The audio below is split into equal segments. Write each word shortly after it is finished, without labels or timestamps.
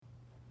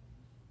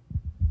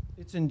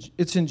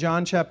It's in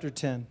John chapter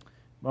 10,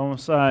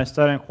 Vamos a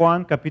estar en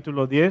Juan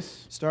capítulo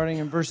 10, starting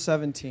in verse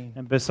 17.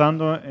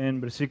 empezando en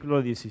versículo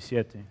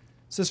 17. It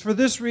says, "For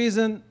this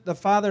reason the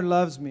Father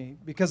loves me,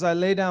 because I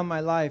lay down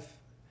my life,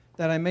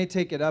 that I may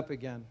take it up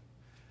again.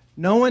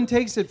 No one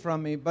takes it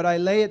from me, but I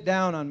lay it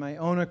down on my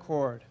own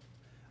accord.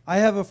 I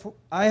have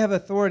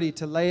authority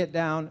to lay it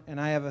down, and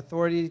I have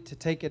authority to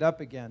take it up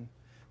again.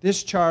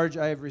 This charge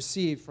I have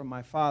received from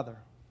my Father."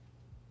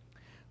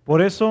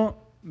 Por eso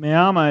me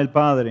ama el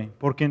Padre,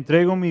 porque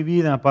entrego mi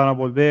vida para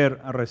volver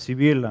a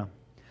recibirla.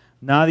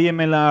 Nadie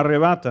me la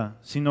arrebata,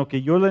 sino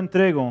que yo la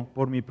entrego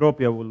por mi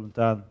propia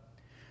voluntad.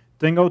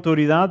 Tengo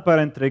autoridad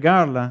para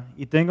entregarla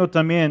y tengo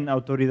también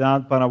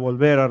autoridad para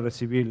volver a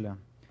recibirla.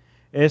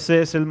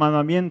 Ese es el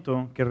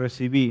mandamiento que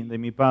recibí de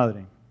mi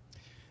Padre.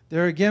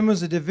 There again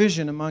was a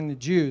division among the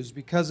Jews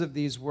because of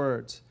these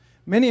words.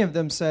 Many of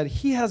them said,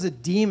 "He has a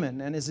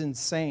demon and is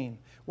insane.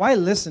 Why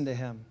listen to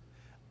him?"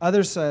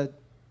 Others said,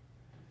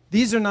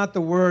 "These are not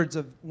the words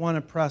of one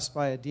oppressed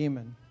by a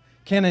demon.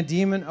 Can a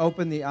demon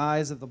open the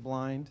eyes of the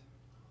blind?"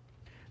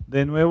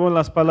 De nuevo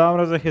las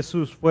palabras de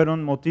Jesús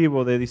fueron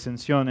motivo de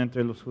disensión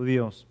entre los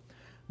judíos.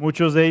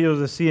 Muchos de ellos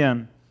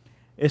decían,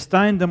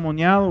 está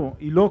endemoniado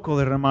y loco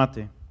de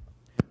remate.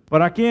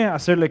 ¿Para qué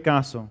hacerle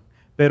caso?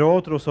 Pero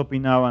otros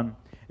opinaban,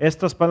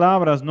 estas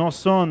palabras no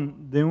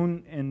son de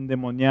un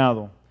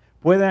endemoniado.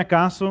 ¿Puede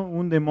acaso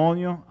un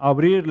demonio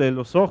abrirle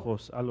los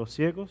ojos a los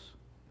ciegos?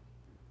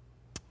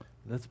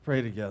 Let's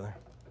pray together.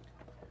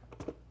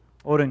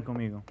 Oren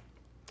conmigo.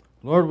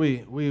 Lord,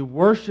 we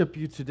worship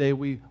you today.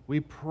 We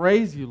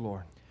praise you,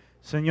 Lord.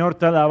 Señor,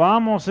 te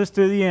alabamos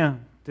este día,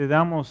 te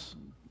damos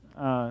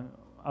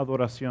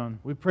adoración.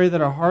 We pray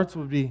that our hearts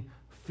would be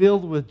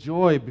filled with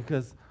joy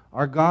because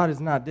our God is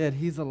not dead,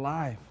 He's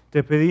alive.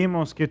 Te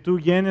pedimos que tú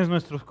llenes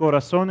nuestros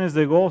corazones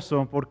de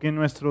gozo porque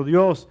nuestro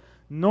Dios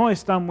no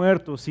está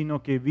muerto,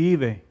 sino que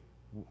vive.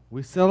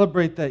 We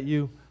celebrate that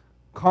you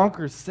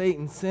conquer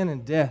Satan, sin,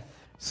 and death.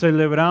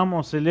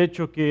 Celebramos el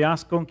hecho que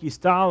has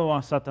conquistado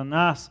a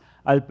Satanás,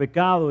 al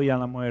pecado y a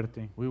la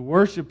muerte. We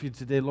worship you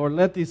today, Lord.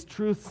 Let these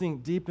truths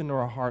sink deep into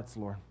our hearts,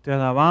 Lord. Te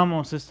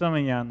alabamos esta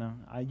mañana.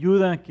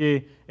 Ayuda a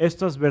que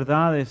estas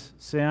verdades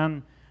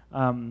sean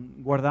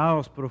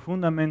guardados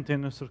profundamente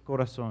en nuestros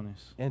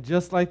corazones. And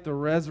just like the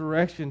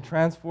resurrection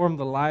transformed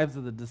the lives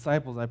of the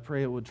disciples, I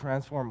pray it would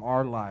transform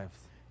our lives.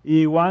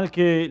 Igual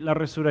que la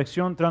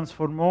resurrección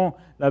transformó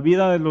la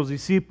vida de los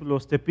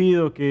discípulos, te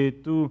pido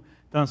que tú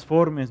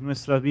transformes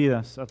nuestras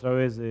vidas a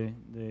través de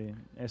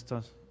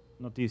estas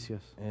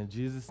noticias. In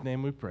Jesus'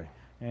 name we pray.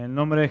 En el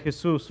nombre de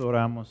Jesús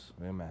oramos.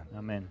 Amen.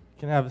 Amén.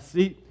 Can I have a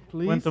seat,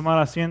 ¿Pueden please? tomar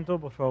asiento,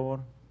 por favor?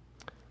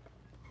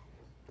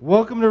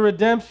 Welcome to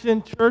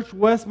Redemption Church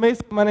West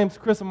Mesa. My name is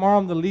Chris Amaro.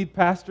 I'm the lead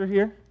pastor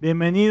here.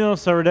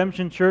 Bienvenidos a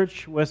Redemption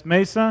Church West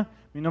Mesa.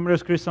 Mi nombre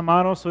es Chris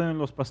Amaro, soy uno de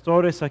los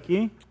pastores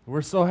aquí.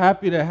 We're so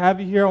happy to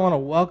have you here. I want to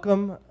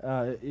welcome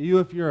you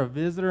if you're a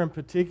visitor in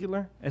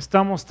particular.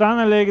 Estamos tan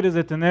alegres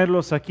de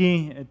tenerlos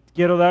aquí.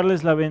 Quiero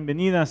darles la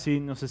bienvenida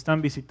si nos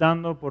están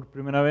visitando por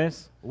primera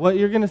vez. What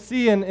you're going to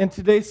see in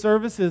today's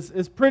service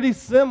is pretty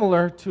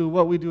similar to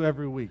what we do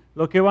every week.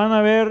 Lo que van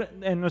a ver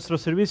en nuestro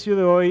servicio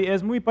de hoy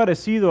es muy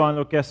parecido a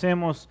lo que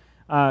hacemos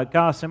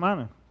cada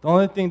semana. The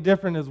only thing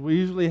different is we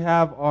usually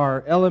have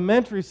our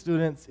elementary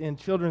students in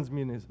children's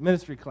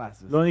ministry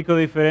classes. Lo único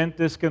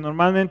diferente es que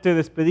normalmente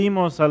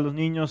despedimos a los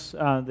niños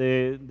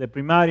de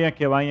primaria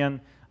que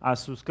vayan a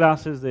sus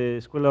clases de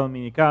escuela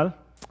dominical.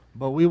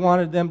 But we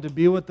wanted them to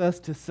be with us,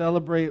 to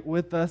celebrate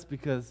with us,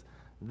 because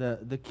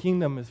the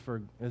kingdom is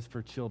for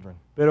children.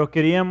 Pero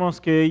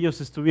queríamos que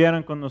ellos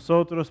estuvieran con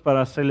nosotros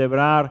para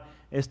celebrar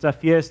esta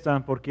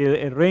fiesta,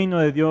 porque el reino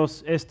de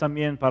Dios es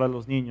también para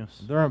los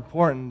niños. They're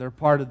important. They're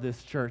part of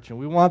this church, and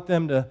we want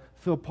them to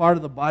feel part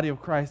of the body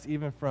of Christ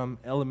even from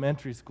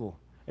elementary school.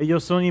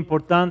 Ellos son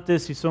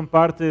importantes y son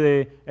parte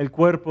del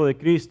cuerpo de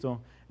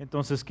Cristo.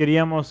 Entonces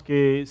queríamos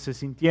que se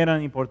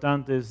sintieran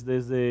importantes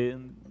desde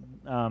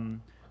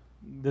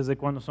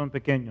cuando son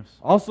pequeños.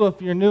 Also, if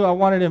you're new, I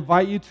wanted to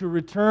invite you to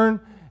return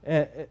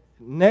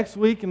next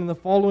week, and in the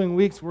following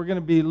weeks, we're going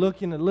to be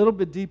looking a little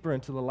bit deeper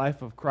into the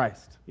life of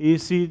Christ. Y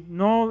si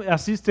no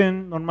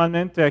asisten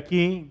normalmente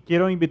aquí,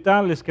 quiero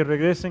invitarles que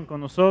regresen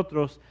con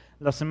nosotros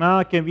la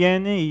semana que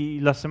viene y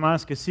las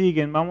semanas que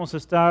siguen. Vamos a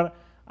estar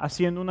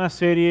haciendo una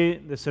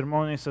serie de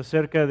sermones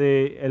acerca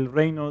del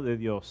reino de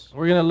Dios.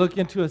 We're going to look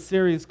into a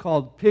series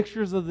called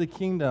Pictures of the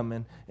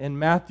Kingdom in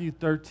Matthew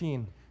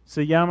 13.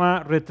 Se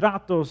llama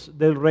Retratos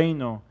del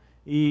Reino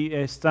y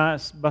está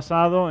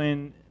basado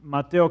en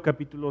Mateo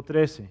capítulo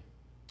 13.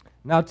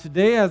 Now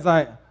today as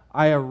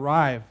I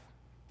arrived,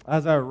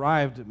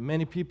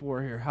 many people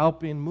were here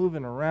helping,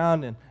 moving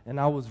around, and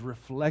I was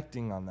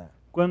reflecting on that.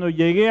 Cuando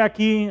llegué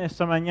aquí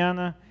esta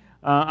mañana,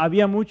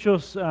 había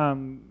muchas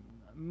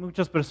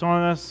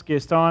personas que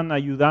estaban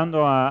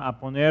ayudando a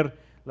poner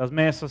las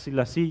mesas y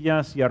las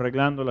sillas y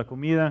arreglando la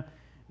comida,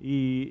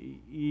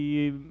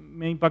 y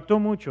me impactó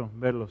mucho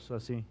verlos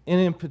así. And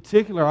in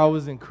particular, I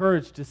was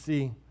encouraged to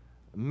see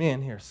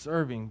men here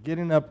serving,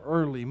 getting up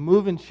early,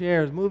 moving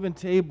chairs, moving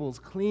tables,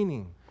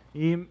 cleaning.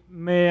 Y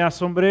me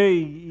asombré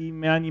y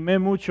me animé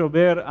mucho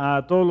ver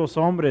a todos los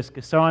hombres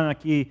que estaban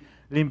aquí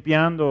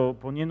limpiando,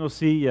 poniendo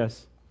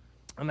sillas.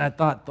 And I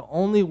thought the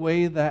only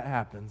way that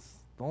happens,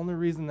 the only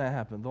reason that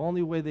happened, the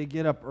only way they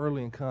get up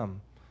early and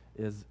come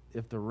is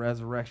if the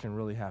resurrection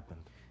really happened.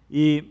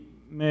 Y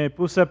me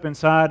puse a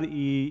pensar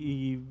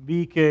y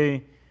vi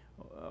que,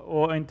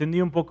 o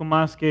entendí un poco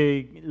más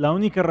que la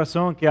única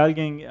razón que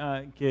alguien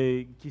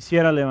que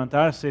quisiera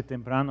levantarse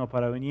temprano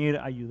para venir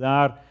a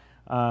ayudar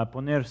a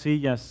poner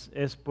sillas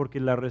es porque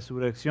la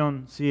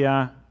resurrección sí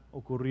ha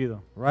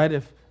ocurrido. Right?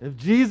 If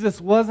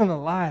Jesus wasn't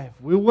alive,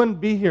 we wouldn't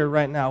be here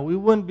right now. We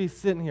wouldn't be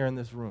sitting here in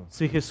this room.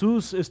 Si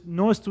Jesús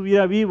no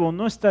estuviera vivo,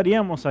 no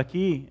estaríamos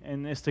aquí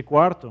en este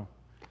cuarto.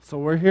 So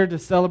we're here to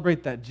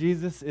celebrate that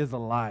Jesus is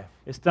alive.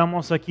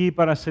 Estamos aquí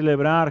para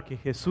celebrar que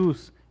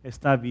Jesús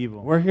está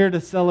vivo. We're here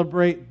to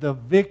celebrate the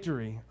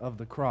victory of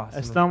the cross.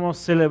 Estamos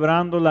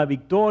celebrando la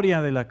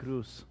victoria de la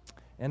cruz.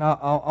 And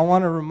I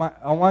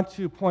want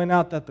to point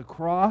out that the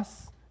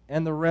cross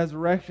and the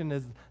resurrection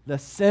is the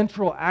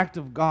central act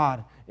of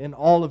God in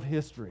all of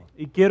history.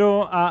 Y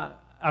quiero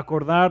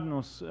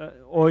acordarnos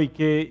hoy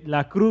que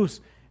la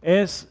cruz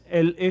es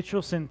el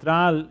hecho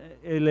central,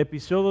 el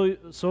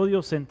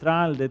episodio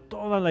central de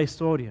toda la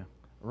historia.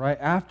 Right?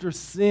 After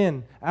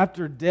sin,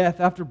 after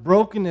death, after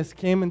brokenness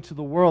came into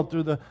the world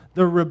through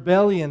the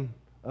rebellion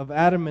of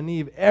Adam and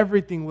Eve,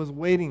 everything was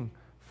waiting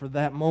for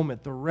that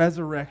moment, the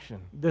resurrection.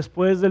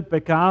 Después del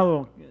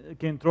pecado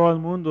que entró al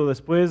mundo,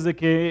 después de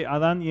que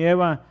Adán y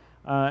Eva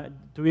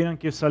tuvieran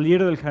que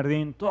salir del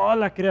jardín, toda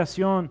la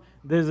creación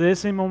desde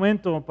ese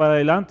momento para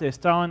adelante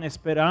estaban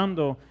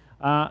esperando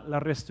a la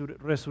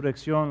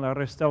resurrección, la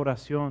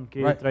restauración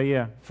que Right.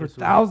 traía For Jesús.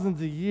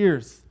 thousands of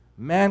years,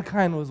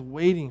 mankind was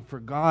waiting for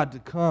God to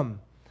come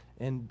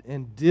and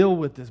deal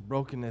with this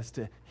brokenness,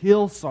 to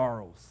heal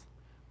sorrows.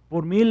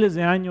 Por miles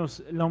de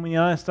años la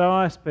humanidad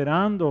estaba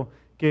esperando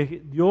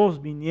que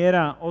Dios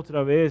viniera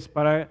otra vez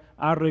para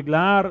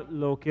arreglar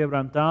lo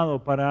quebrantado,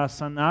 para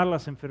sanar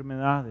las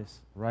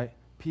enfermedades. Right?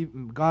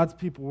 God's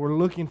people were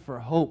looking for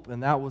hope,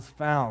 and that was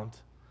found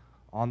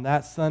on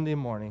that Sunday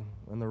morning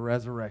in the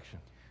resurrection.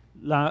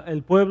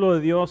 El pueblo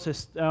de Dios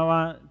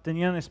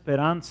tenían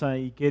esperanza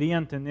y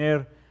querían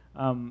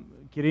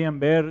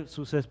ver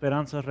sus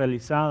esperanzas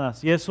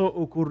realizadas. Y eso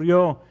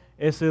ocurrió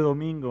ese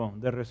domingo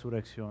de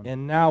resurrección.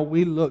 And now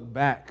we look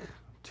back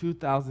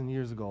 2,000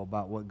 years ago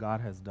about what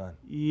God has done.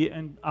 Y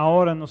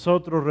ahora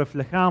nosotros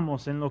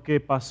reflejamos en lo que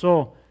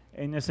pasó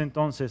en ese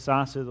entonces,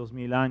 hace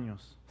 2000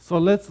 años. So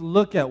let's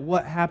look at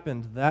what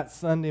happened that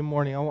Sunday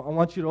morning. I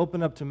want you to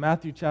open up to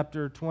Matthew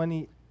chapter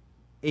 28.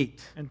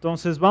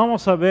 Entonces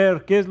vamos a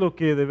ver qué es lo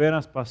que de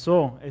veras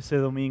pasó ese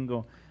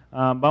domingo.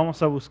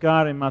 Vamos a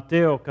buscar en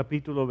Mateo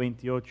capítulo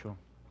 28.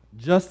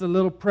 Just a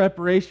little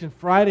preparation.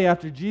 Friday,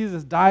 after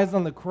Jesus dies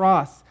on the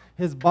cross,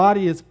 his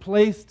body is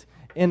placed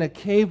in a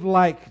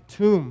cave-like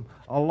tomb.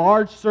 A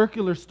large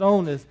circular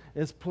stone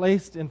is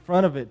placed in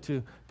front of it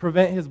to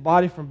prevent his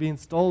body from being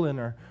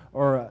stolen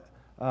or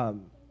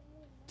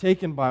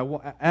taken by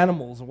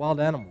animals, wild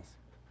animals.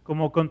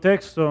 Como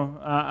contexto,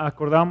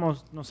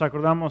 nos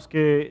acordamos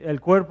que el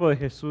cuerpo de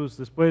Jesús,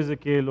 después de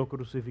que lo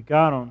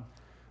crucificaron,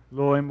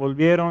 lo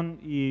envolvieron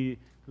y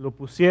lo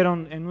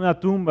pusieron en una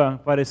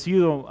tumba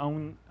parecido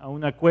a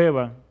una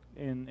cueva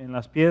en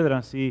las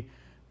piedras, y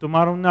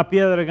tomaron una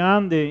piedra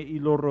grande y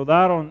lo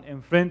rodaron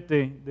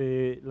enfrente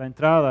de la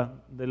entrada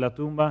de la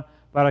tumba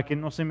para que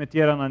no se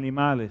metieran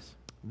animales.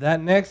 That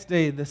next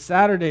day, the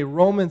Saturday,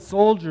 Roman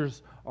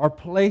soldiers are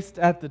placed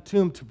at the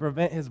tomb to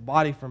prevent his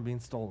body from being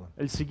stolen.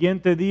 El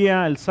siguiente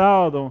día, el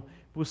sábado,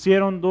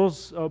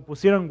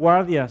 pusieron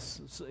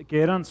guardias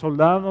que eran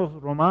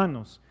soldados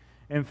romanos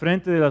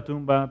enfrente de la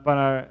tumba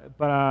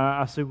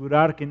para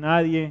asegurar que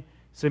nadie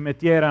se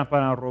metiera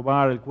para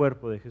robar el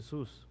cuerpo de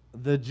Jesús.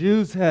 The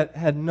Jews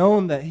had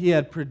known that he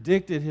had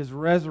predicted his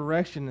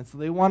resurrection, and so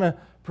they want to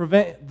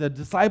prevent the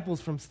disciples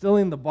from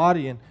stealing the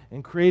body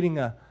and creating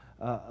a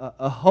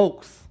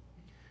hoax.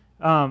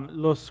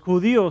 Los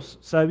judíos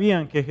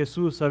sabían que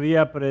Jesús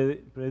había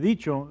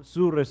predicho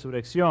su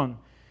resurrección,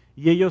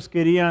 y ellos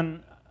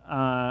querían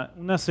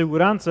una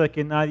aseguranza de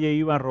que nadie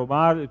iba a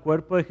robar el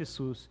cuerpo de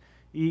Jesús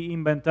y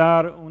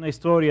inventar una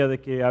historia de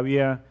que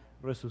había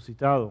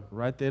resucitado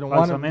Right? They don't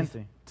want falsamente.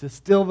 him to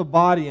steal the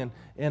body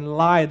and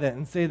lie that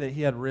and say that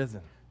he had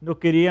risen. No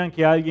querían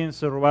que alguien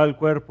se robara el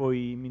cuerpo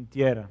y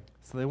mintiera.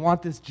 So they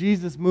want this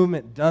Jesus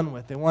movement done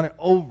with. They want it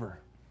over.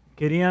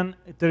 Querían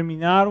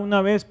terminar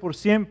una vez por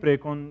siempre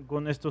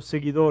con estos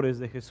seguidores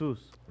de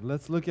Jesús.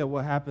 Let's look at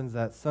what happens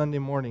that Sunday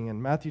morning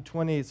in Matthew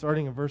 28,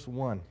 starting in verse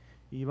 1.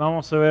 Y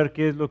vamos a ver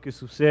qué es lo que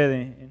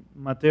sucede en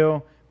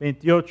Mateo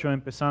 28,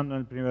 empezando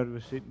en el primer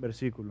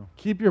versículo.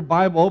 Keep your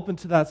Bible open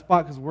to that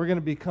spot because we're going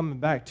to be coming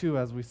back too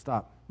as we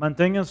stop.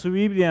 Mantengan sus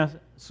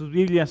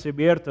Biblias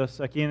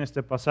abiertas aquí en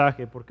este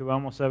pasaje porque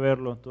vamos a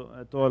verlo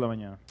toda la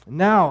mañana.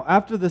 Now,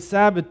 after the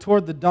Sabbath,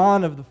 toward the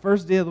dawn of the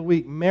first day of the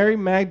week, Mary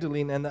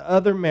Magdalene and the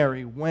other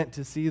Mary went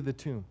to see the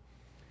tomb.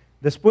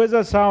 Después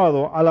del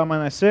sábado, al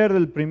amanecer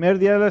del primer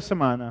día de la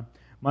semana,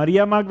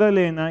 María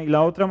Magdalena y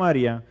la otra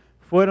María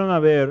fueron a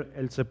ver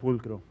el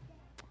sepulcro.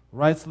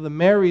 Right, so the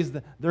Marys,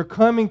 they're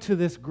coming to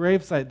this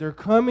gravesite. They're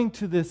coming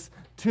to this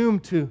tomb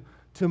to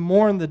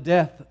mourn the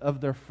death of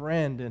their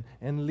friend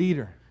and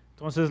leader.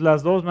 Entonces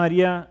las dos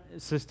María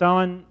se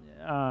estaban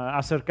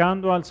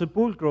acercando al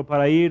sepulcro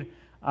para ir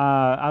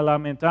a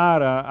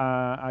lamentar,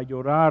 a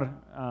llorar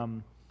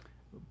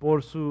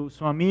por su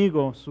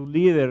amigo, su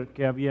líder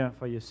que había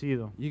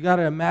fallecido. You got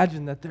to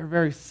imagine that they're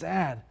very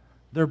sad.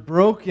 They're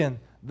broken.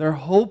 They're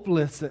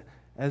hopeless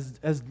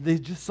as they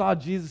just saw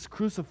Jesus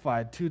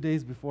crucified 2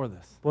 days before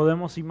this.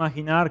 Podemos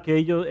imaginar que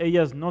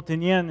ellas no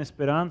tenían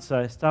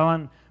esperanza,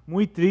 estaban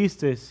muy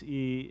tristes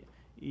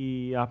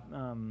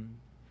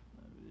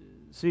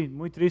sí,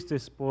 muy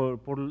tristes por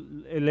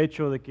el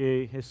hecho de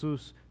que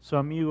Jesús, su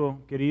amigo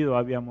querido,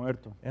 había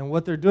muerto. And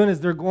what they're doing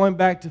is they're going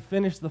back to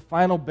finish the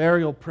final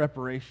burial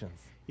preparations.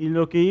 Y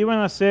lo que iban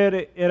a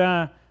hacer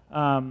era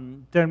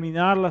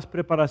terminar las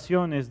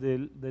preparaciones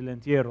del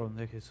entierro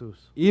de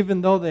Jesús.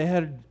 Even though they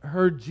had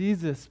heard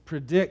Jesus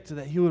predict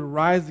that he would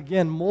rise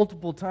again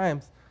multiple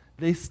times,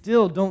 they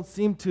still don't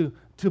seem to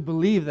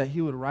believe that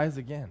he would rise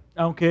again.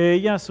 Aunque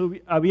ellas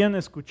habían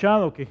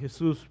escuchado que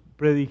Jesús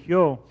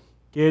predijo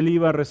que él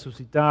iba a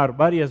resucitar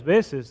varias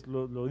veces,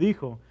 lo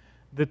dijo,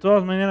 de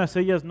todas maneras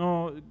ellas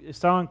no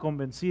estaban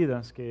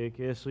convencidas que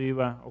eso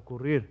iba a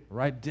ocurrir.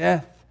 Right,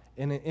 death,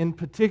 and in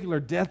particular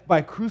death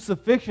by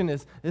crucifixion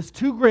is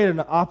too great an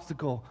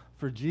obstacle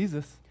for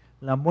Jesus.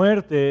 La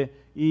muerte,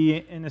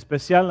 y en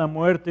especial la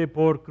muerte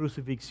por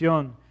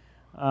crucifixión,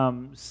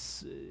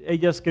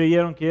 ellas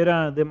creyeron que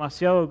era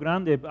demasiado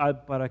grande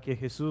para que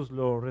Jesús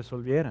lo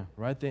resolviera.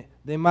 Right,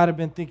 they might have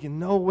been thinking,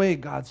 no way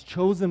God's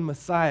chosen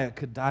Messiah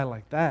could die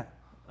like that.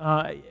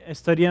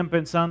 Estarían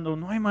pensando,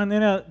 no hay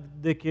manera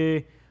de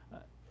que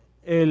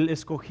el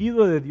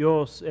escogido de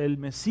Dios, el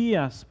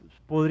Mesías,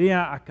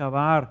 podría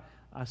acabar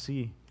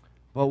así.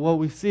 But what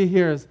we see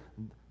here is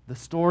the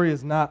story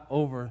is not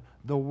over.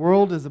 The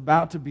world is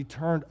about to be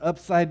turned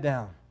upside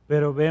down.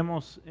 Pero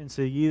vemos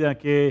enseguida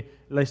que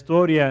la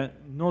historia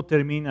no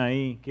termina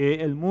ahí,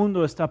 que el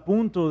mundo está a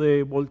punto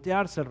de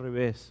voltearse al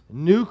revés.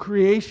 New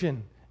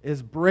creation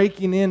is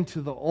breaking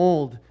into the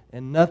old,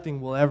 and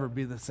nothing will ever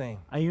be the same.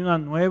 Hay una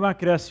nueva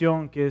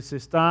creación que se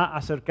está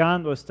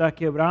acercando, está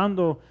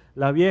quebrando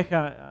la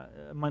vieja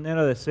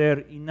manera de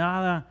ser y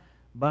nada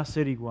va a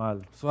ser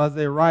igual. So as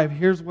they arrive,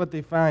 here's what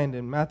they find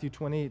in Matthew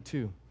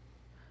 28:2.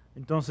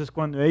 Entonces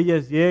cuando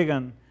ellas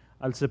llegan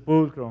al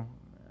sepulcro,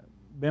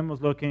 vemos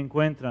lo que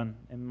encuentran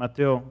en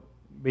Mateo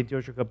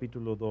 28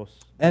 capítulo 2,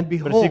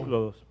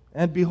 versículo 2.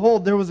 And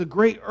behold, there was a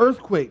great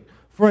earthquake,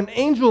 for an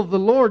angel of the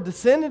Lord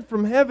descended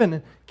from heaven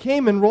and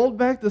came and rolled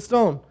back the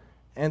stone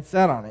and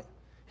sat on it.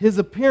 His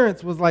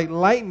appearance was like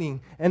lightning,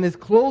 and his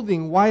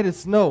clothing white as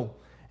snow.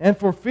 And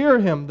for fear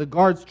of him, the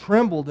guards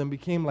trembled and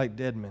became like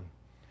dead men.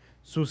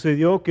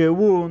 Sucedió que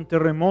hubo un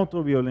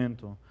terremoto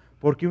violento,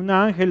 porque un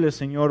ángel del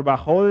Señor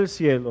bajó del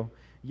cielo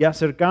y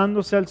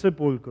acercándose al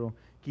sepulcro,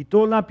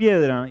 quitó la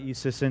piedra y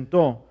se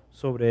sentó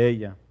sobre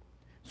ella.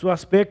 Su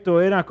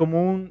aspecto era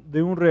como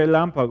de un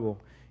relámpago,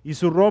 y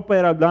su ropa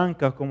era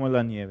blanca como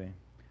la nieve.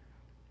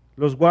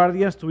 Los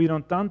guardias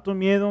tuvieron tanto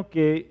miedo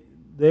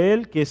de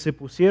él que se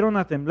pusieron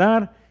a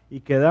temblar y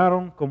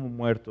quedaron como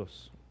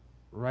muertos.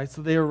 Right,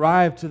 so they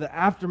arrived to the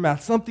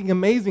aftermath. Something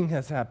amazing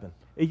has happened.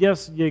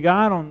 Ellas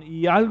llegaron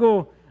y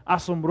algo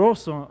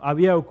asombroso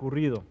había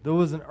ocurrido. There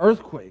was an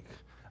earthquake.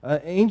 An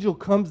angel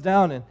comes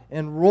down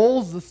and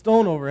rolls the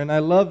stone over, and I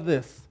love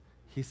this.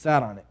 He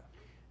sat on it.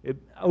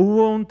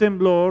 Hubo un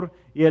temblor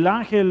y el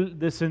ángel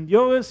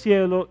descendió del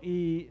cielo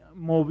y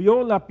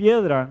movió la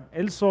piedra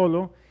él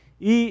solo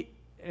y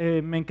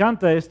me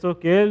encanta esto,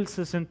 que él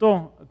se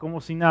sentó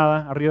como si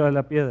nada arriba de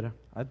la piedra.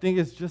 I think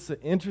it's just an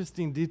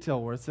interesting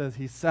detail where it says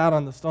he sat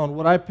on the stone.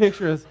 What I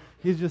picture is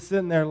he's just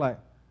sitting there like,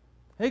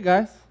 hey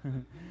guys,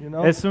 you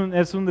know. Es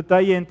un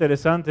detalle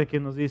interesante que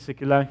nos dice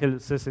que el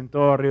ángel se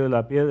sentó arriba de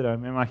la piedra.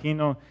 Me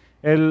imagino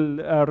él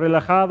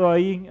relajado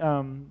ahí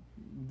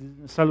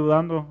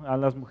saludando a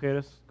las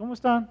mujeres. ¿Cómo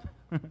están?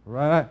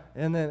 Right.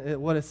 And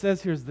then what it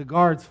says here is the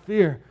guards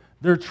fear.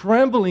 They're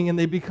trembling and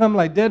they become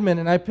like dead men.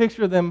 And I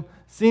picture them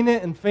seeing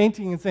it and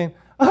fainting and saying,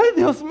 ay,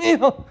 Dios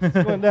mío,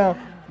 it's going down.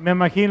 Me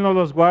imagino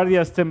los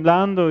guardias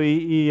temblando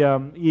y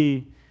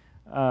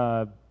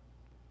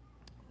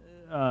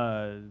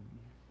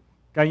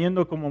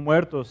cayendo como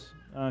muertos.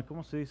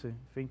 ¿Cómo se dice?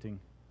 Fainting.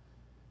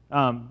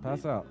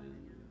 Pass out.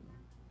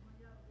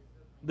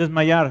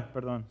 Desmayar,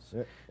 perdón.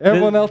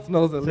 Everyone else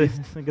knows at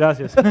least. Sí,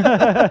 gracias.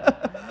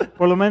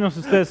 Por lo menos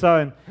ustedes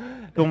saben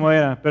cómo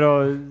era.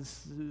 Pero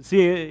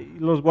sí,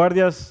 los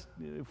guardias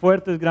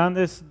fuertes,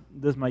 grandes,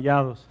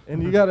 desmayados.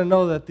 And you got to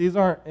know that these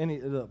aren't any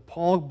the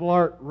Paul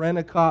Blart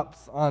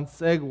rent-a-cops on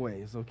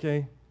Segways,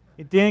 okay?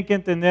 Y tienen que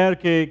entender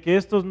que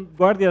estos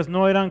guardias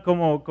no eran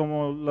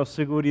como la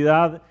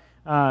seguridad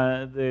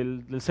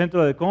del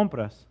centro de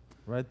compras.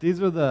 Right? These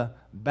are the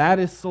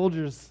baddest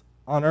soldiers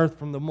on earth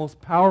from the most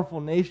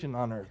powerful nation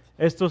on earth.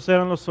 Estos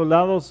eran los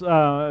soldados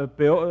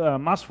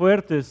más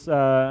fuertes,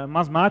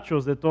 más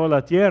machos de toda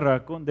la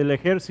tierra, del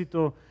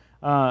ejército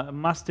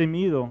más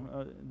temido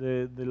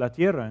de la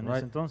tierra en ese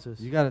Right. entonces.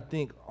 You got to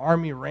think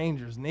Army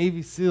Rangers,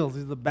 Navy SEALs,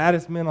 these are the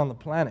baddest men on the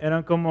planet.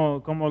 Eran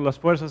como las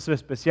fuerzas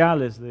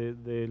especiales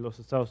de los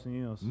Estados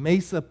Unidos.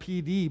 Mesa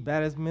PD,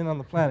 baddest men on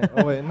the planet.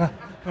 Oh, wait, no.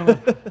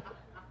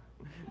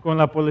 Con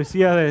la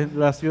policía de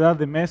la ciudad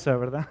de Mesa,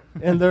 ¿verdad?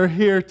 And they're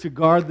here to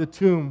guard the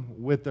tomb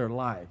with their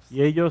lives.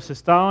 Y ellos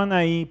estaban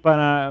ahí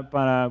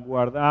para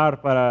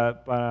guardar,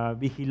 para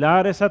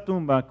vigilar esa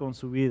tumba con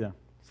su vida.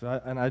 So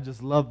I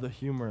just love the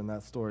humor in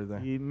that story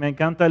there. Y me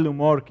encanta el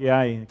humor que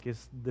hay, que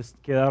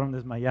quedaron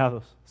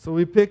desmayados. So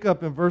we pick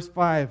up in verse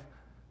 5.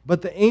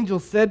 But the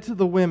angel said to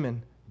the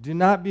women, "Do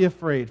not be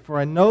afraid, for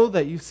I know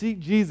that you seek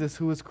Jesus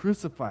who was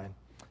crucified.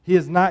 He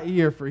is not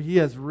here, for he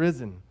has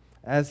risen,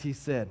 as he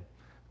said.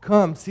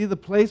 Come, see the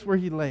place where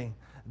he lay.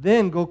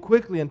 Then go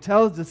quickly and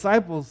tell his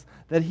disciples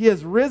that he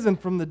has risen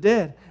from the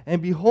dead.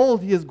 And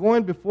behold, he is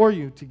going before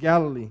you to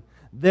Galilee.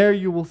 There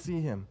you will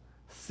see him.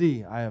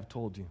 See, I have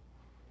told you."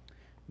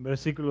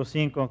 Versículo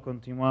 5,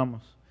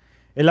 continuamos.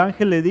 El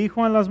ángel le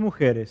dijo a las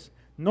mujeres,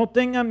 no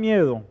tengan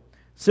miedo,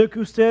 sé que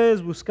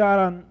ustedes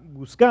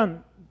buscan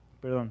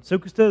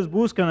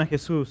a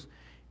Jesús,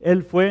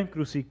 el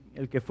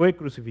que fue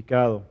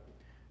crucificado.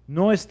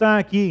 No está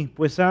aquí,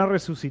 pues ha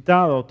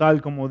resucitado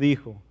tal como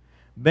dijo.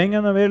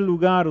 Vengan a ver el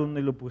lugar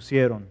donde lo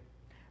pusieron.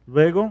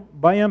 Luego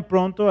vayan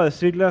pronto a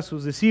decirle a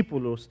sus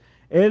discípulos,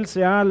 Él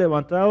se ha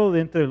levantado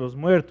de entre los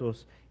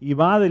muertos y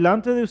va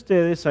delante de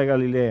ustedes a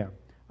Galilea.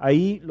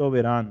 Ahí lo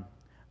verán.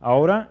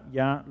 Ahora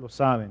ya lo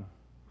saben.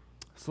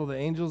 So the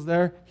angel's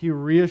there. He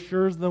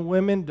reassures the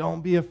women,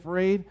 don't be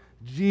afraid.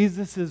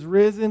 Jesus is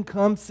risen.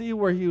 Come see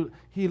where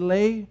he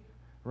lay.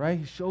 Right?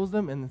 He shows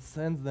them and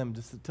sends them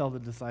just to tell the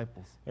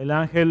disciples. El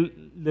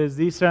ángel les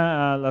dice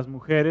a las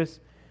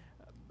mujeres,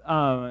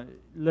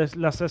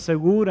 las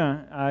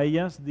asegura a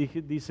ellas,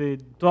 dice,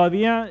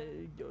 todavía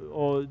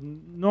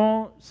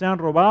no se han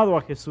robado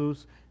a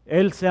Jesús,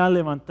 Él se ha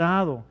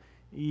levantado.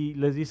 Y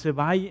les dice,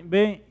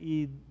 ve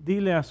y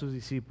dile a sus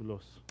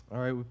discípulos.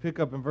 All right, we pick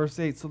up in verse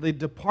 8. So they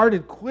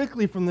departed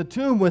quickly from the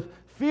tomb with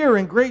fear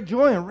and great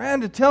joy and ran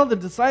to tell the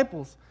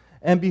disciples.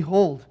 And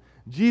behold,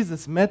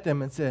 Jesus met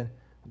them and said,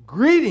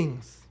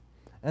 "Greetings."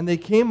 And they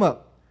came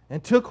up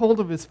and took hold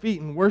of his feet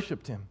and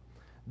worshipped him.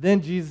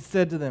 Then Jesus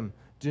said to them,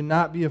 "Do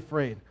not be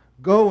afraid.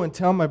 Go and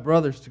tell my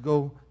brothers to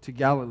go to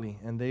Galilee,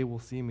 and they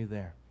will see me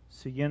there."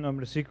 Siguiendo en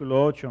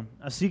versículo 8.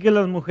 Así que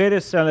las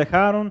mujeres se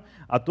alejaron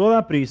a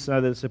toda prisa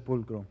del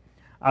sepulcro,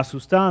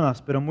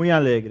 asustadas pero muy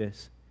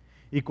alegres,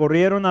 y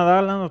corrieron a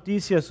dar la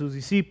noticia a sus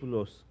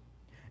discípulos.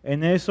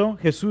 En eso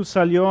Jesús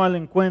salió al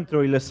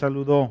encuentro y les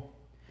saludó.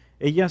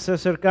 Ellas se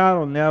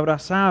acercaron, le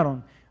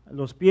abrazaron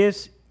los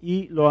pies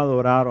y lo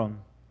adoraron.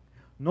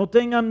 No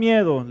tengan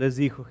miedo, les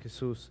dijo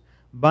Jesús.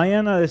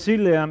 Vayan a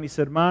decirle a mis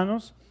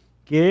hermanos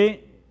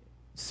que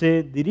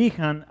se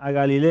dirijan a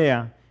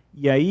Galilea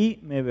y ahí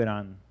me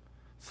verán.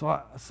 So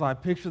I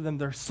picture them.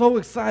 They're so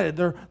excited.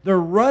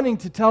 They're running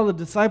to tell the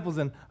disciples.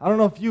 And I don't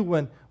know if you,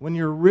 when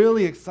you're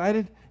really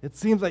excited, it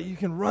seems like you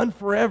can run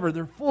forever.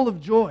 They're full of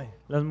joy.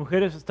 Las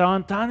mujeres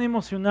estaban tan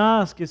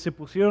emocionadas que se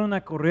pusieron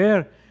a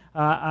correr,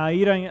 a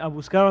ir a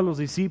buscar a los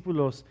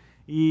discípulos.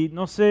 Y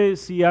no sé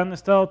si han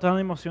estado tan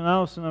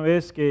emocionados una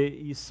vez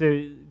que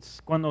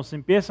cuando se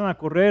empiezan a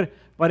correr,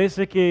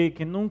 parece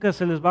que nunca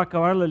se les va a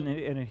acabar la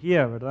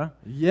energía, ¿verdad?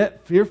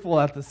 Yet fearful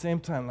at the same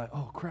time. Like,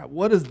 oh crap,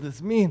 what does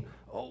this mean?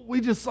 Oh,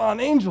 we just saw an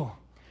angel.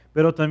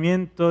 Pero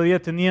también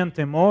todavía tenían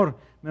temor,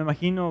 me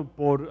imagino,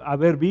 por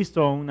haber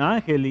visto a un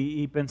ángel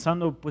y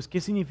pensando, pues,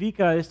 ¿qué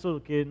significa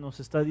esto que nos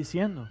está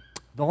diciendo?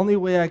 The only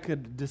way I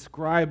could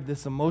describe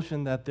this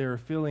emotion that they're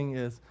feeling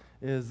is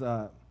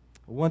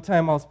one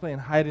time I was playing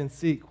hide and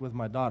seek with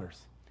my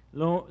daughters.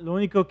 Lo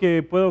único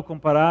que puedo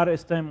comparar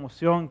esta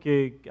emoción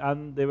que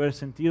han de haber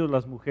sentido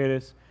las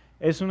mujeres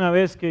es una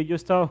vez que yo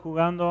estaba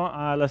jugando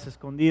a las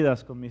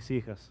escondidas con mis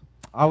hijas.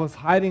 I was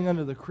hiding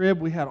under the crib.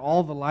 We had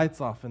all the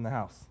lights off in the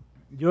house.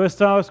 Yo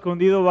estaba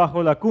escondido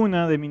bajo la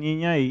cuna de mi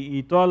niña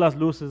y todas las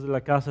luces de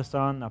la casa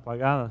estaban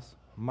apagadas.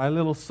 My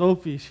little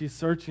Sophie, she's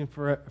searching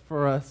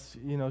for us.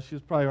 You know, she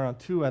was probably around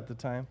 2 at the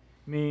time.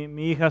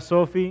 Mi hija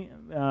Sophie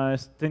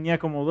tenía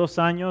como 2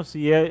 años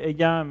y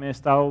ella me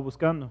estaba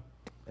buscando.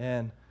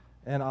 And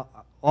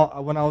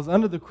when I was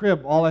under the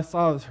crib, all I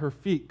saw was her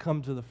feet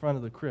come to the front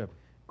of the crib.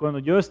 Cuando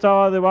yo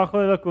estaba debajo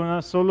de la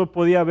cuna, solo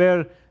podía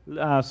ver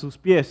sus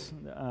pies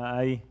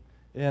ahí.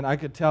 And I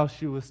could tell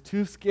she was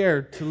too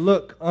scared to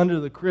look under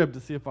the crib to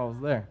see if I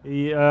was there.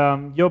 Y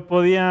yo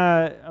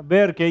podía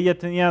ver que ella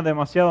tenía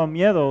demasiado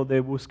miedo de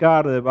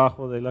buscar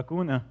debajo de la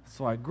cuna.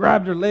 So I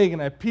grabbed her leg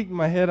and I peeked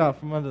my head out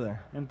from under there.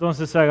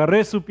 Entonces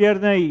agarré su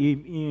pierna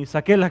y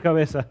saqué la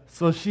cabeza.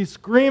 So she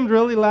screamed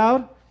really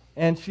loud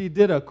and she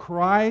did a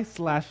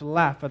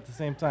cry/laugh at the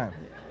same time.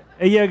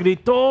 Ella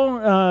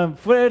gritó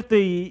fuerte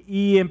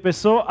y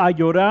empezó a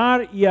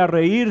llorar y a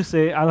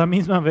reírse a la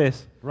misma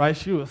vez. Right,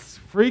 she was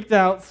freaked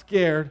out,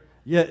 scared,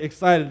 yet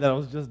excited that it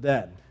was just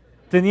Dad.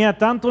 Tenía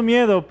tanto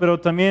miedo, pero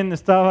también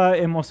estaba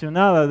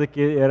emocionada de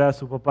que era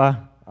su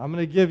papá. I'm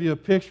going to give you a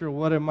picture of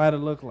what it might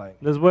have looked like.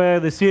 Les voy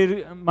a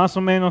decir más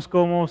o menos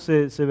cómo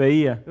se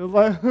veía. It was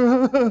like,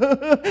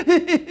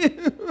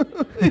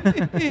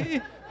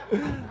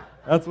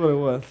 that's what it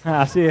was.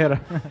 Así era.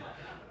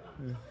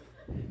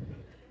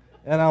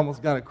 And I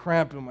almost got a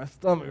cramp in my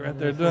stomach right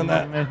there doing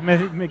that.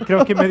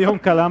 Creo que me dio un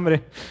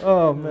calambre.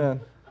 Oh, man.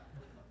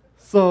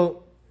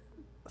 So,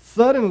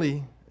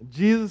 suddenly,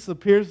 Jesus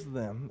appears to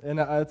them. And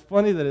it's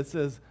funny that it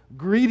says,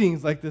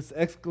 greetings, like this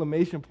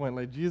exclamation point.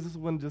 Like Jesus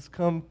wouldn't just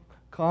come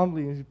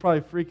calmly, and he's probably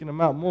freaking them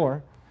out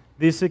more.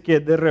 Dice que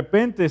de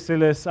repente se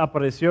les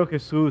apareció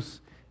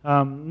Jesús.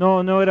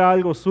 No era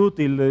algo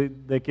sutil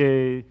de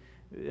que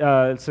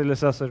se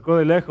les acercó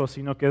de lejos,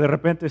 sino que de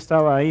repente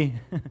estaba ahí.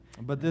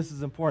 But this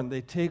is important.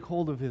 They take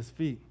hold of his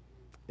feet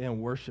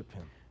and worship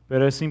him.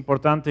 Pero es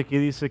importante que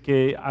dice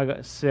que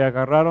se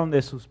agarraron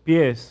de sus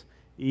pies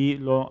y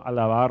lo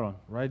alabaron.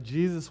 Right?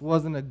 Jesus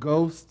wasn't a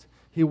ghost.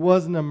 He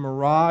wasn't a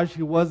mirage.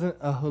 He wasn't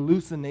a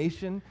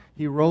hallucination.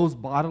 He rose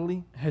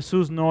bodily.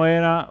 Jesús no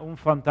era un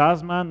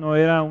fantasma, no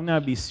era una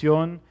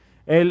visión.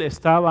 Él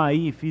estaba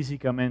ahí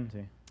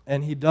físicamente.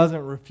 And he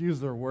doesn't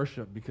refuse their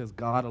worship because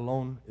God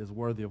alone is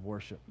worthy of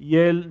worship. Y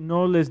Él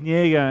no les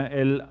niega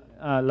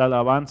la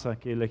alabanza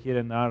que le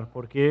quieren dar.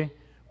 ¿Por qué?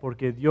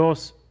 Porque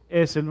Dios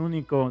es el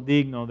único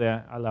digno de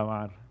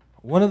alabar.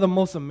 One of the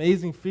most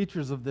amazing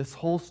features of this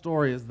whole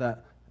story is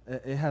that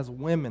it has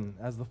women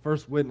as the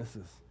first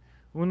witnesses.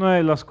 Una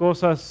de las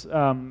cosas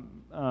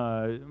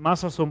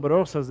más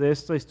asombrosas de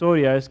esta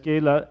historia es que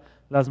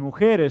las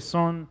mujeres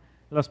son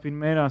las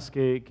primeras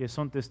que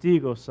son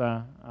testigos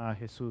a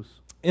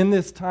Jesús. In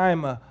this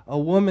time, a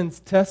woman's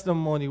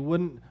testimony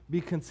wouldn't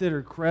be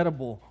considered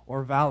credible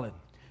or valid.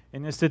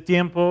 En este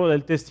tiempo,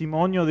 el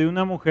testimonio de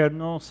una mujer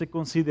no se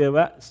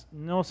consideraba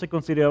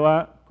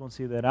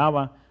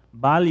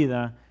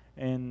válida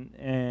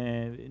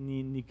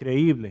ni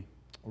creíble.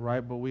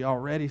 Right, but we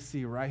already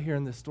see right here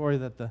in this story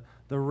that the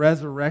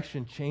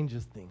resurrection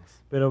changes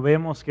things. Pero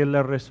vemos que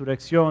la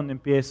resurrección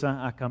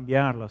empieza a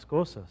cambiar las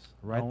cosas,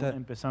 Right, that-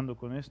 empezando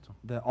con esto.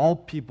 That all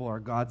people are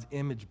God's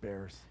image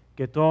bearers.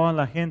 Que toda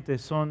la gente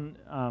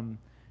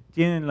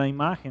tienen la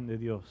imagen de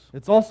Dios.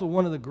 It's also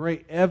one of the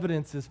great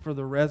evidences for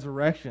the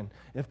resurrection.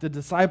 If the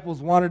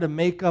disciples wanted to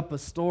make up a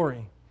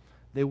story,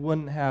 they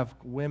wouldn't have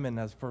women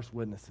as first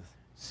witnesses.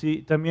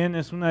 Sí, también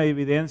es una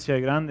evidencia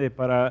grande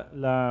para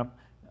la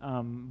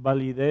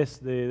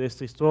validez de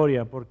esta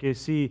historia, porque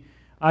si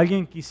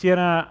alguien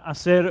quisiera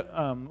hacer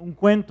un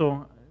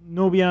cuento,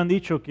 no hubieran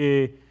dicho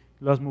que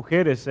las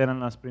mujeres eran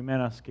las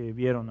primeras que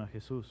vieron a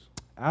Jesús.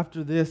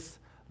 After this,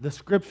 the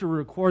scripture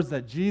records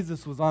that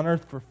Jesus was on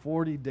earth for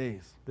 40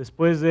 days.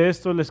 Después de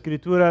esto, la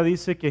Escritura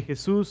dice que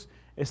Jesús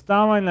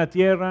estaba en la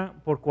tierra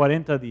por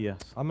 40 días.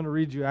 I'm going to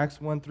read you Acts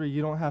 1:3.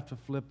 You don't have to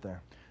flip there.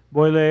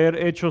 Voy a leer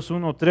Hechos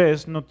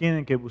 1:3, no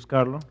tienen que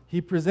buscarlo.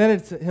 He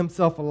presented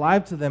himself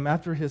alive to them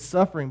after his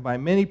suffering by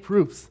many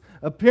proofs,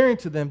 appearing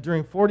to them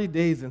during 40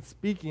 days and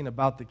speaking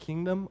about the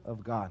kingdom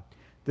of God.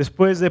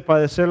 Después de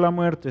padecer la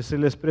muerte, se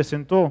les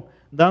presentó,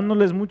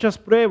 dándoles muchas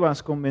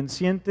pruebas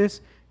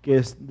convincentes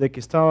de que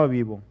estaba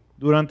vivo.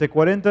 Durante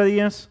 40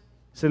 días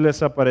se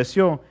les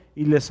apareció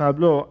y les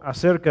habló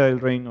acerca del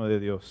reino de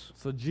Dios.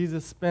 So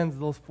Jesus spends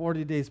those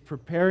 40 days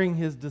preparing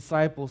his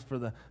disciples for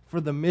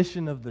the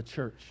mission of the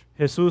church.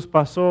 Jesús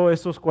pasó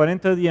estos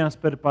 40 días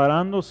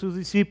preparando a sus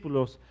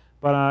discípulos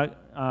para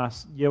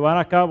llevar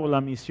a cabo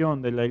la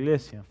misión de la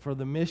iglesia, For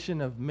the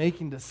mission of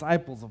making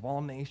disciples of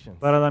all nations.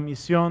 para la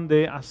misión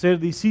de hacer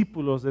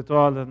discípulos de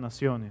todas las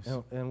naciones.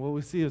 And what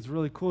we see is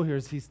really cool here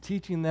is he's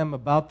teaching them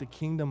about the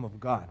kingdom of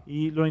God.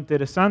 Y lo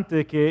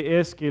interesante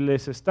es que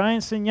les está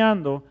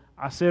enseñando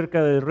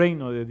acerca del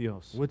reino de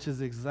Dios. Which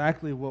is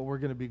exactly what we're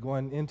going to be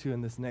going into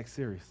in this next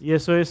series. Y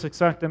eso es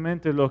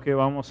exactamente lo que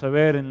vamos a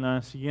ver en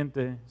la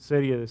siguiente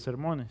serie de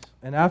sermones.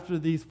 And after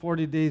these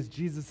 40 days,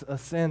 Jesus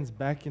ascends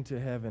back into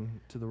heaven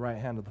to the right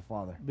hand of the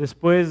Father.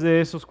 Después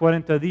de esos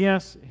 40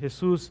 días,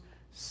 Jesús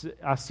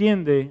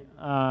asciende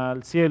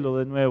al cielo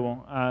de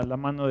nuevo, a la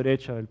mano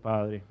derecha del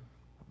Padre.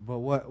 But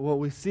what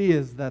we see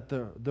is that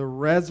the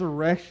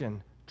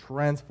resurrection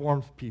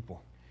transforms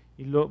people.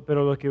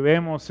 Pero lo que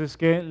vemos es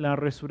que la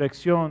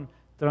resurrección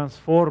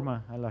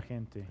transforma a la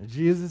gente.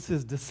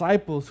 Jesus'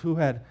 disciples who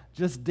had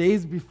just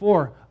days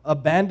before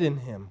abandoned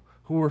him,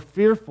 who were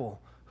fearful,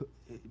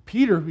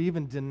 Peter who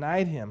even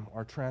denied him,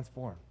 are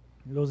transformed.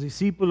 Los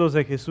discípulos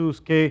de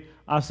Jesús que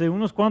hace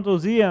unos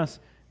cuantos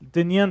días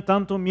tenían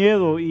tanto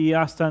miedo y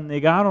hasta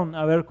negaron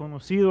haber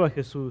conocido a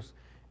Jesús,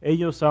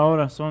 ellos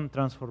ahora son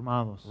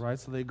transformados. Right?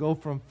 So they go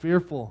from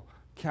fearful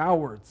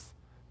cowards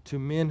to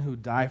men who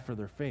die for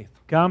their faith.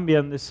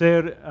 Cambian de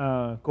ser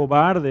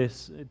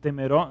cobardes,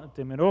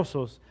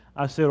 temerosos,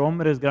 a ser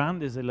hombres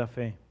grandes de la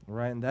fe.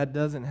 Right? And that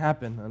doesn't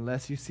happen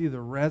unless you see the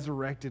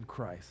resurrected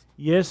Christ.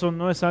 Y eso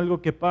no es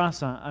algo que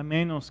pasa a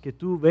menos que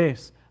tú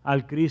ves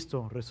al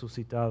Cristo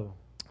resucitado.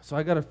 So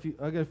I got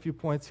a few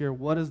points here.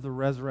 What does the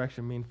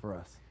resurrection mean for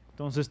us?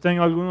 Entonces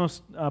tengo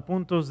algunos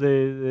puntos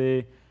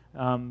de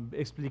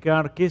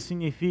explicar qué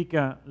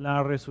significa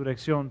la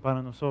resurrección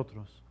para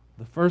nosotros.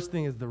 The first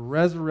thing is the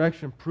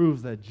resurrection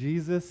proves that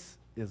Jesus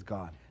is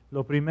God.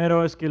 Lo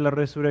primero es que la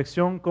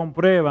resurrección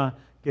comprueba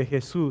que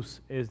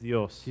Jesús es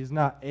Dios. He's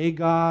not a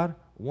God,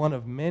 one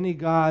of many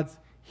gods.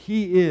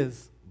 He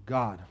is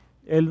God.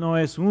 Él no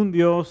es un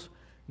Dios,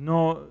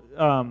 no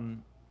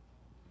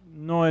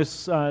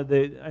es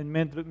en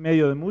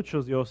medio de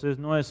muchos dioses,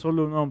 no es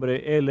solo un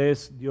hombre, Él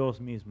es Dios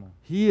mismo.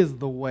 He is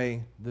the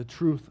way, the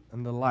truth,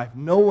 and the life.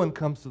 No one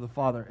comes to the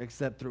Father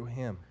except through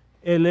Him.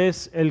 Él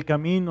es el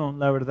camino,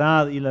 la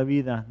verdad y la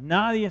vida.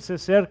 Nadie se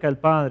acerca al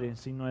Padre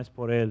si no es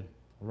por Él.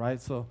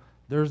 Right? So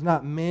there's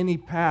not many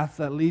paths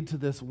that lead to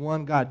this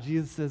one God.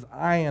 Jesus says,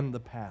 I am the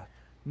path.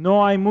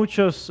 No hay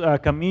muchos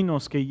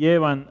caminos que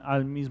llevan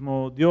al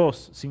mismo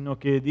Dios, sino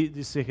que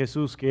dice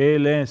Jesús que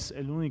Él es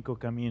el único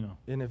camino.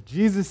 And if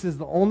Jesus is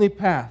the only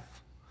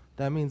path,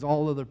 that means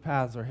all other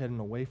paths are heading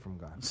away from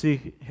God.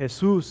 Si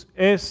Jesús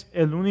es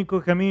el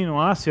único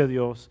camino hacia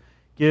Dios,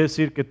 quiere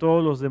decir que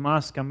todos los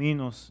demás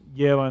caminos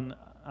llevan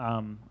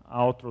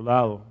a otro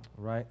lado.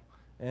 Right?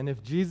 And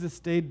if Jesus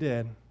stayed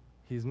dead,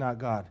 He's not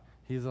God.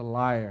 He's a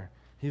liar.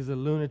 He's a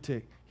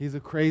lunatic. He's a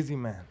crazy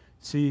man.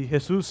 Si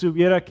Jesús se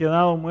hubiera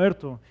quedado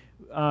muerto,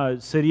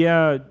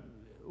 sería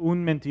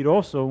un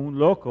mentiroso, un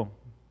loco.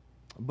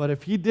 But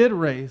if He did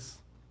raise,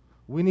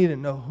 we need to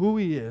know who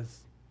He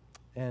is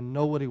and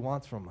know what He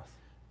wants from us.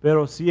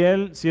 Pero si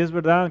es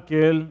verdad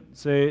que Él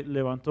se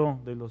levantó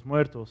de los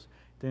muertos,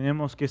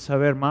 tenemos que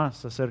saber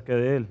más acerca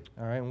de Él.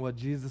 All right? And what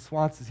Jesus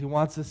wants is He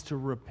wants us to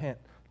repent,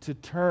 to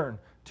turn,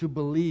 to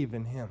believe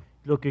in Him.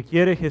 Lo que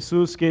quiere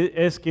Jesús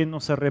es que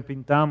nos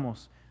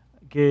arrepintamos,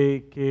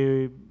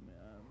 que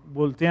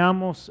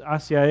volteamos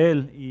hacia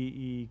Él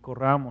y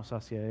corramos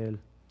hacia Él.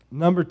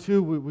 Number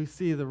two, we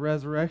see the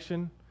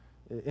resurrection.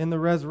 In the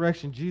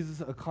resurrection,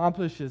 Jesus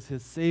accomplishes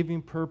His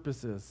saving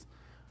purposes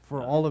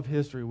for all of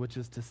history, which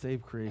is to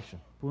save creation.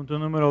 Punto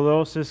número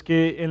 2 es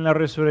que en la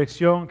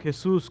resurrección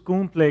Jesús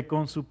cumple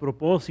con su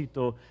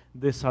propósito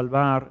de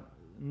salvar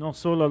no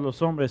solo a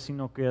los hombres,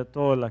 sino que a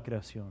toda la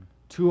creación.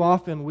 Too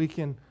often we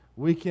can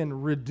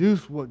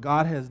reduce what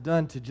God has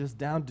done to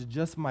down to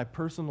just my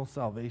personal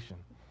salvation.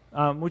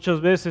 Muchas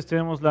veces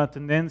tenemos la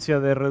tendencia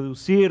de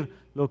reducir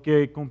lo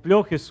que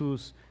cumplió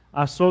Jesús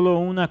a solo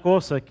una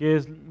cosa, que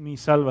es mi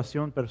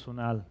salvación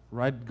personal.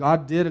 Right?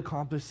 God did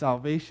accomplish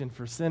salvation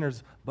for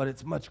sinners, but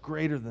it's much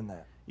greater than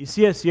that. Y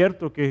sí es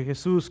cierto que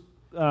Jesús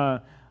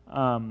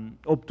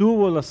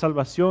obtuvo la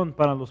salvación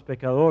para los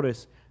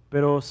pecadores,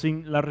 pero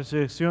sin la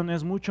resurrección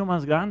es mucho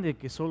más grande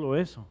que solo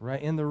eso.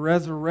 Right? In the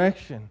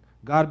resurrection,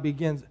 God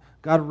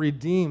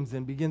redeems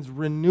and begins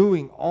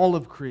renewing all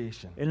of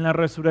creation. En la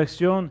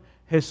resurrección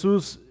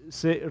Jesús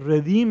se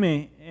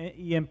redime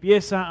y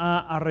empieza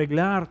a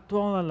arreglar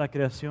toda la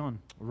creación.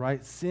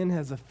 Right? Sin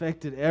has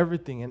affected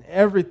everything, and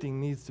everything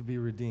needs to be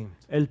redeemed.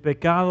 El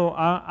pecado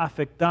ha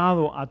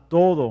afectado a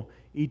todo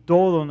y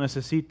todo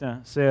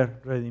necesita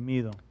ser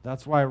redimido.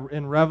 That's why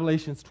in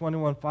Revelations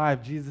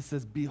 21:5, Jesus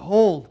says,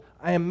 "Behold,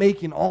 I am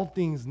making all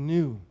things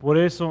new." Por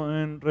eso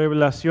en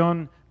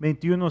Revelación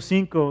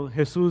 21:5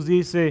 Jesús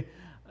dice,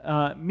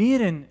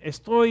 miren,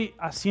 estoy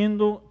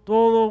haciendo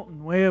todo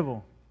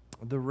nuevo.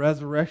 The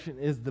resurrection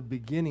is the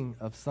beginning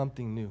of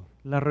something new.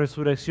 La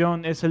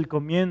resurrección es el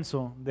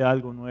comienzo de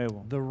algo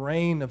nuevo. The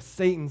reign of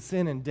Satan,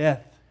 sin, and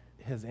death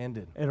has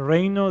ended. El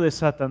reino de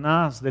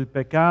Satanás, del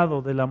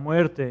pecado, de la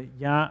muerte,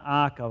 ya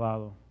ha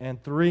acabado.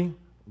 And 3,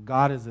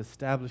 God is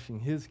establishing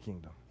His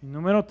kingdom. Y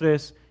número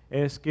 3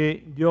 es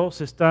que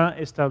Dios está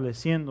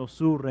estableciendo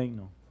su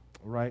reino.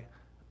 Right?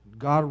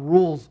 God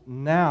rules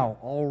now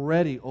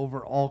already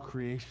over all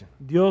creation.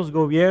 Dios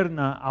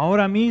gobierna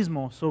ahora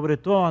mismo sobre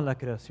toda la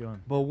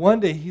creación. But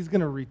one day He's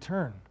going to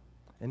return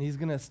and He's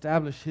going to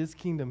establish His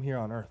kingdom here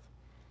on earth.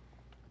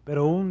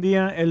 Pero un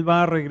día Él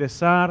va a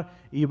regresar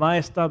y va a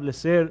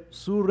establecer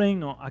su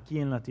reino aquí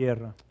en la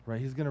tierra.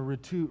 Right? He's going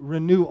to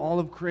renew all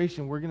of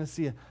creation. We're going to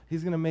see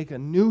He's going to make a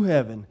new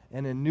heaven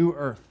and a new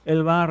earth.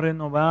 Él va a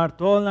renovar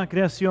toda la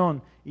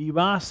creación y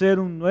va a hacer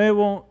un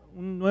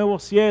nuevo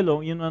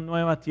cielo y una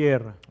nueva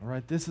tierra. All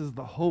right, this is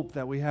the hope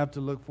that we have to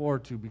look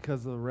forward to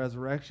because of the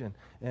resurrection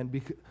and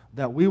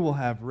that we will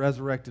have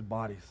resurrected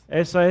bodies.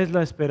 Esa es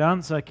la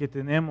esperanza que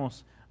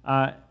tenemos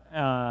a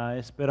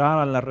esperar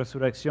a la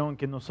resurrección,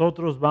 que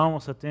nosotros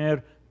vamos a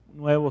tener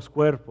nuevos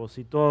cuerpos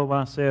y todo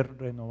va a ser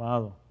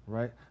renovado.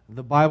 Right?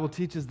 The Bible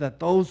teaches that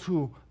those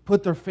who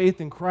put their faith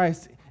in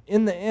Christ,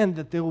 in the end,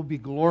 that they will be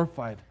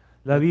glorified.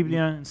 La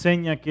Biblia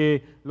enseña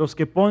que los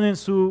que ponen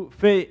su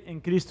fe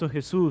en Cristo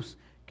Jesús,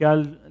 que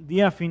al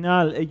día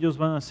final ellos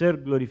van a ser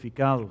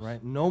glorificados.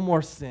 Right? No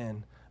more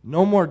sin,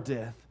 no more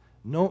death,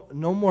 no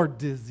more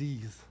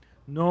disease.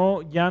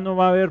 No, ya no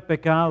va a haber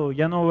pecado,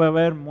 ya no va a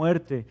haber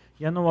muerte,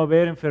 ya no va a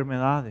haber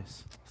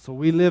enfermedades. So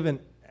we live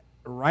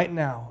right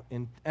now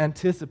in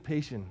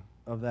anticipation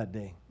of that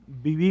day.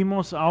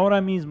 Vivimos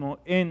ahora mismo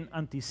en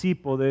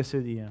anticipo de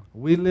ese día.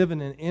 We live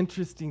in an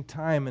interesting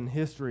time in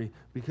history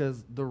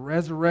because the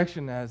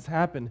resurrection has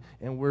happened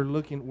and we're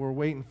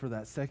waiting for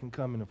that second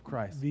coming of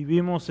Christ.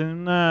 Vivimos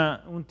en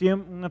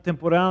una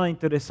temporada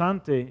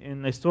interesante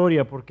en la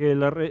historia porque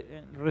la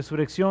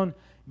resurrección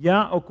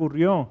ya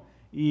ocurrió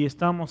y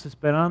estamos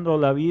esperando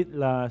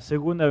la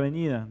segunda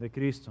venida de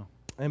Cristo.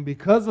 And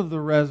because of the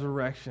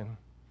resurrection,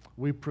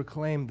 we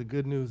proclaim the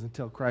good news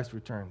until Christ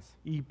returns.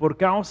 Y por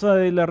causa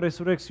de la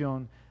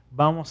resurrección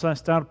vamos a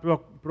estar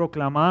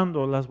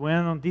proclamando las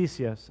buenas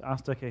noticias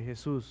hasta que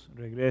Jesús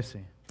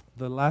regrese.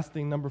 The last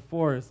thing, number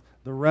 4, is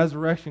the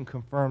resurrection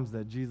confirms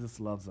that Jesus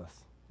loves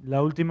us.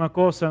 La última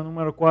cosa,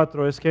 número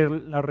 4, es que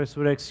la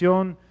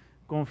resurrección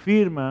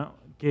confirma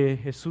que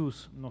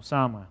Jesús nos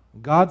ama.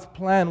 God's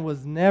plan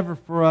was never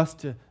for us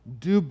to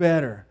do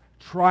better,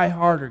 try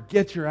harder,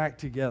 get your act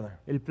together.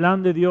 El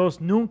plan de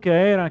Dios nunca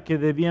era que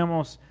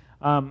debíamos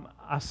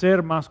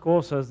hacer más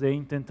cosas, de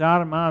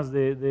intentar más,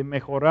 de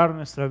mejorar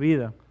nuestra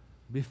vida.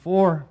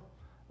 Before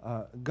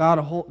God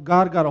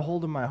got a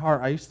hold of my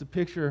heart, I used to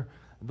picture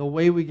the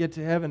way we get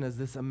to heaven as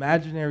this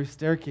imaginary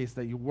staircase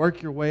that you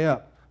work your way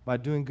up by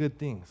doing good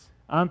things.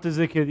 Antes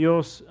de que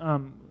Dios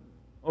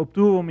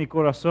obtuvo mi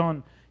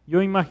corazón,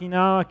 yo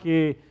imaginaba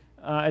que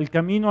el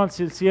camino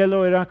hacia el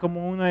cielo era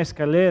como una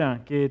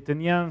escalera que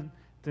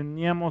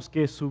teníamos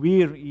que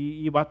subir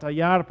y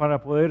batallar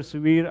para poder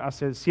subir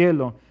hacia el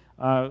cielo,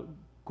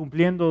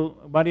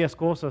 cumpliendo varias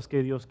cosas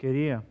que Dios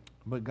quería.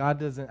 But God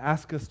doesn't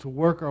ask us to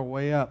work our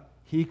way up.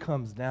 He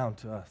comes down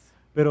to us.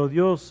 Pero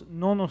Dios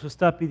no nos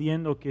está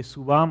pidiendo que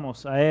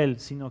subamos a Él,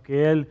 sino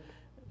que Él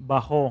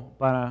bajó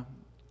para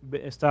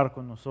estar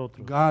con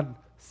nosotros. God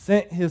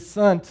sent His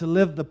Son to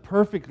live the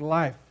perfect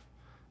life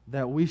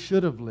that we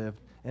should have lived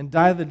and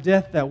die the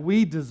death that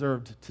we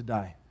deserved to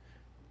die.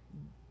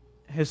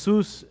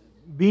 Jesús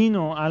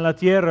vino a la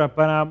tierra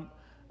para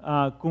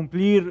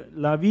cumplir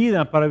la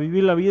vida, para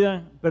vivir la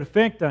vida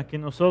perfecta que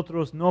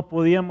nosotros no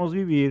podíamos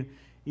vivir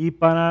y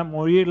para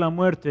morir la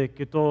muerte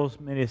que todos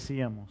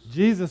merecíamos.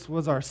 Jesus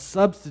was our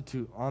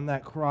substitute on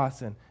that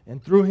cross,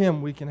 and through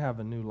Him we can have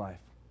a new life.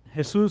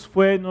 Jesús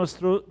fue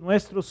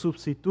nuestro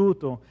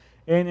sustituto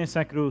en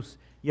esa cruz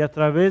y a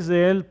través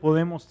de Él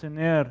podemos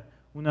tener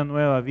una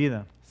nueva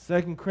vida.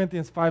 2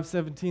 Corinthians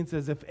 5:17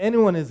 says, if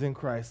anyone is in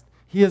Christ,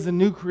 he is a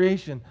new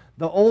creation.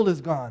 The old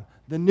is gone,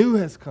 the new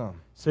has come.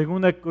 2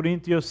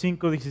 Corintios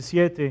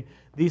 5:17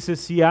 dice,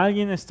 si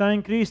alguien está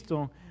en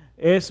Cristo,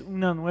 es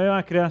una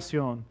nueva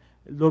creación.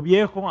 Lo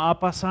viejo ha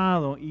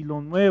pasado y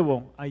lo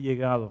nuevo ha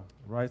llegado.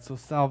 Right, so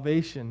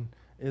salvation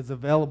is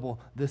available.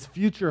 This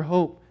future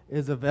hope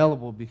is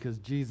available because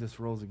Jesus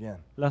rose again.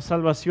 La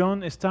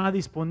salvación está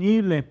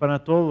disponible para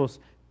todos.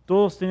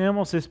 Todos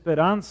tenemos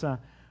esperanza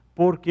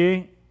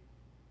porque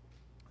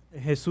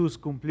Jesús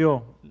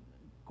cumplió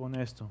con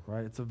esto.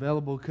 Right, it's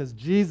available because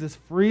Jesus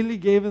freely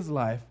gave His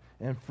life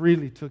and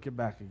freely took it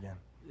back again.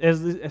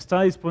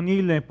 Está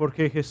disponible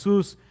porque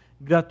Jesús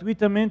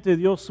gratuitamente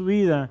dio su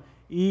vida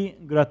y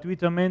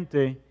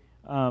gratuitamente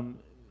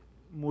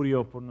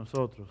murió por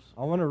nosotros.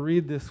 I want to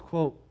read this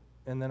quote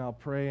and then I'll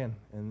pray and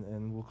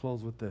we'll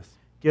close with this.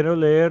 Quiero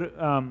leer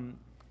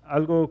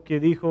algo que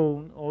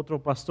dijo otro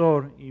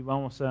pastor y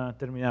vamos a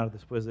terminar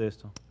después de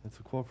esto. It's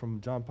a quote from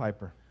John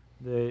Piper.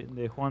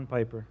 De Juan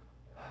Piper.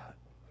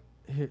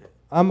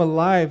 I'm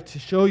alive to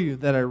show you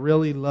that I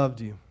really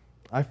loved you.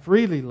 I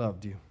freely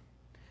loved you.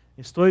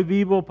 Estoy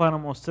vivo para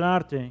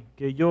mostrarte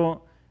que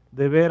yo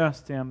de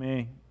veras te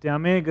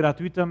amé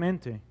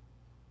gratuitamente.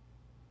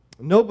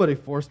 Nobody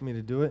forced me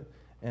to do it,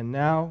 and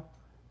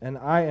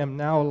I am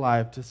now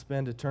alive to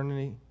spend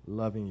eternity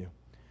loving you.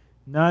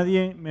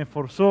 Nadie me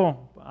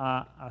forzó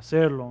a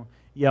hacerlo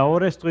y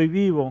ahora estoy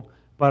vivo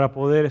para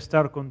poder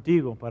estar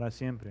contigo para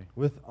siempre.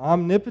 With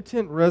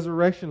omnipotent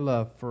resurrection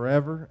love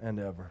forever and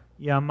ever.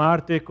 Y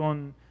amarte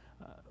con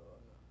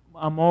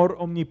amor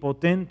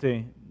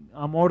omnipotente,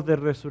 amor de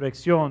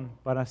resurrección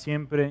para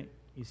siempre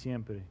y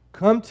siempre.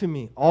 Come to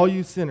me, all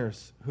you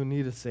sinners who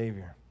need a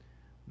Savior.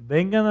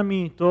 Vengan a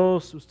mí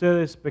todos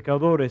ustedes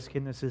pecadores que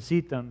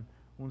necesitan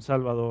un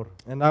Salvador.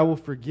 And I will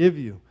forgive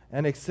you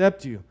and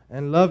accept you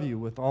and love you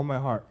with all my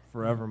heart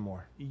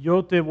forevermore. Y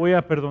yo te voy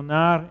a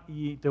perdonar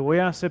y te voy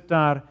a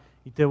aceptar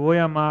y te voy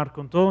a amar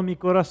con todo mi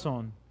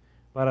corazón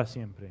para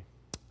siempre.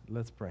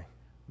 Let's pray.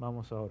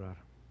 Vamos a orar.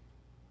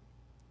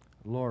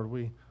 Lord,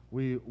 we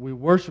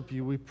worship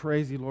you, we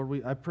praise you,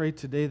 Lord. I pray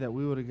today that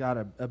we would have got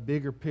a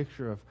bigger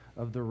picture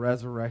of the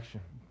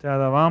resurrection. Te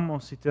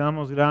alabamos y te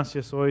damos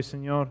gracias hoy,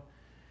 Señor.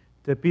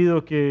 Te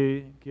pido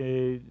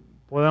que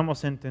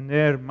podamos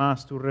entender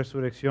más tu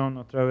resurrección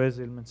a través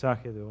del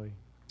mensaje de hoy.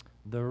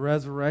 The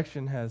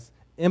resurrection has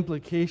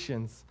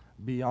implications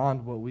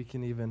beyond what we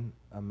can even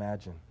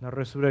imagine. La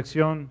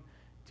resurrección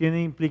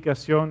tiene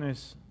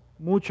implicaciones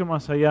mucho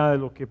más allá de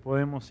lo que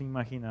podemos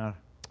imaginar.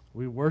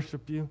 We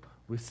worship you.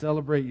 We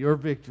celebrate your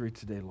victory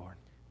today, Lord.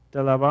 Te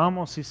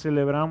alabamos y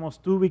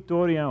celebramos tu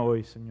victoria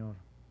hoy, Señor.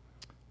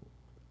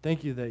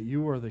 Thank you that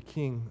you are the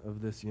King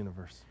of this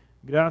universe.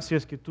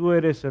 Gracias que tú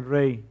eres el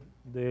Rey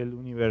del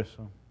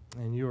universo.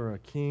 And you are a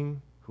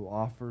King who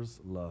offers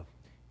love.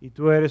 Y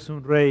tú eres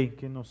un Rey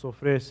que nos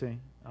ofrece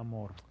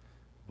amor.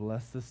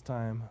 Bless this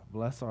time.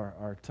 Bless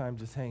our time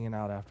just hanging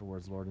out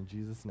afterwards, Lord, in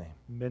Jesus' name.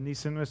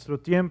 Bendice nuestro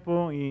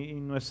tiempo y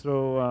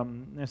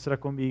nuestra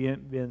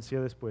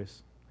convivencia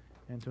después.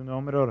 En tu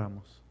nombre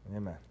oramos.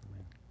 Amen.